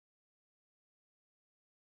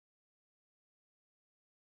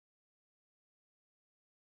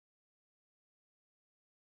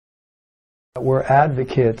We're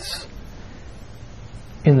advocates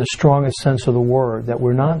in the strongest sense of the word, that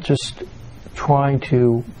we're not just trying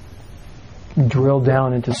to drill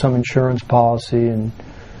down into some insurance policy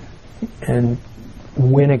and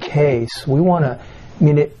win a case. We want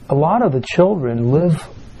to, a lot of the children live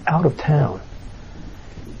out of town,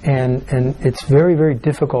 and it's very, very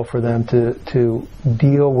difficult for them to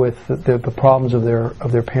deal with the problems of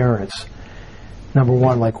their parents. Number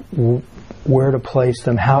one, like where to place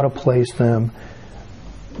them, how to place them,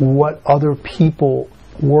 what other people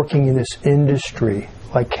working in this industry,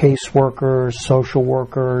 like caseworkers, social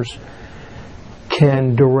workers,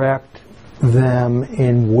 can direct them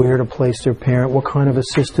in where to place their parent, what kind of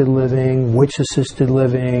assisted living, which assisted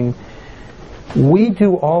living. We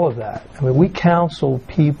do all of that. We counsel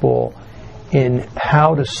people in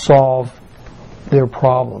how to solve their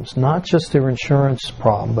problems, not just their insurance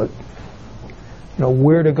problem, but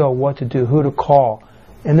where to go, what to do, who to call.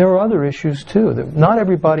 And there are other issues too. Not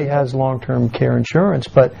everybody has long-term care insurance,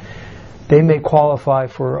 but they may qualify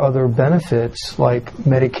for other benefits like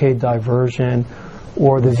Medicaid diversion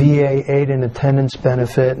or the VA aid and attendance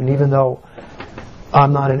benefit. And even though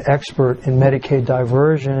I'm not an expert in Medicaid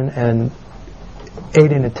diversion and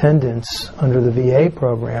aid and attendance under the VA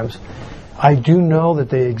programs, I do know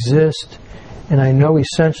that they exist, and I know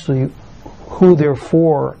essentially who they're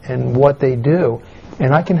for and what they do.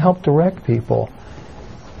 And I can help direct people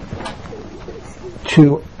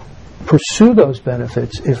to pursue those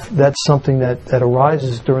benefits if that's something that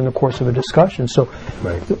arises during the course of a discussion. So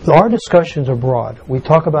Our discussions are broad. We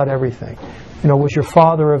talk about everything. Was your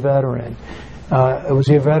father a veteran? Was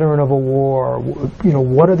he a veteran of a war?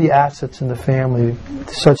 What are the assets in the family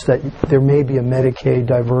such that there may be a Medicaid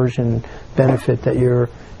diversion benefit that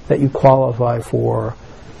you qualify for?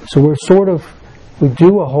 So we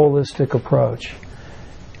do a holistic approach.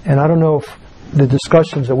 And I don't know if the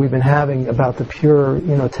discussions that we've been having about the pure,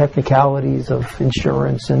 technicalities of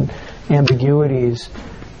insurance and ambiguities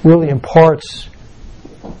really imparts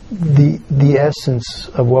the essence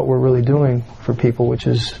of what we're really doing for people, which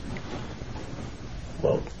is,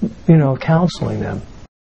 counseling them.